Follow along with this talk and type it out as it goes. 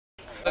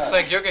Looks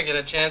like you're gonna get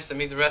a chance to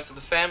meet the rest of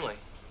the family.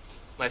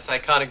 My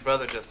psychotic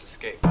brother just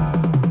escaped. I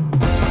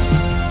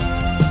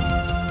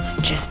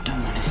just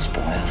don't want to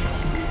spoil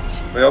things.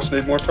 Anybody else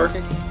need more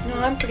turkey? No,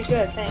 I'm pretty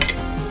good, thanks.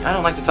 I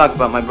don't like to talk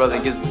about my brother.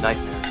 It gives me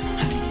nightmares.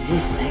 I mean, it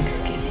is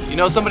Thanksgiving. You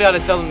know, somebody ought to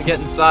tell them to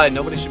get inside.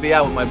 Nobody should be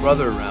out with my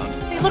brother around.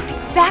 He looked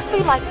exactly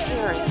like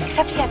Terry,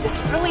 except he had this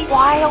really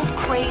wild,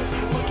 crazed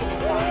look in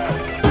his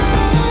eyes.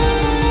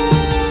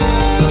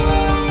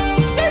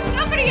 There's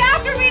somebody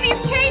after me and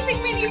he's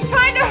chasing me and he's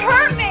trying to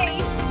hurt me.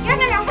 You're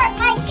gonna hurt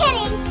my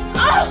kitty.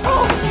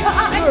 Oh,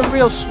 God. You're a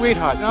real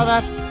sweetheart. You know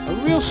that? A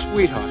real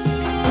sweetheart.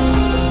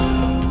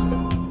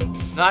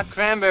 It's not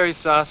cranberry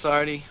sauce,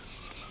 Artie.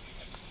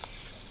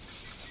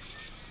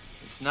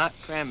 It's not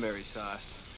cranberry sauce.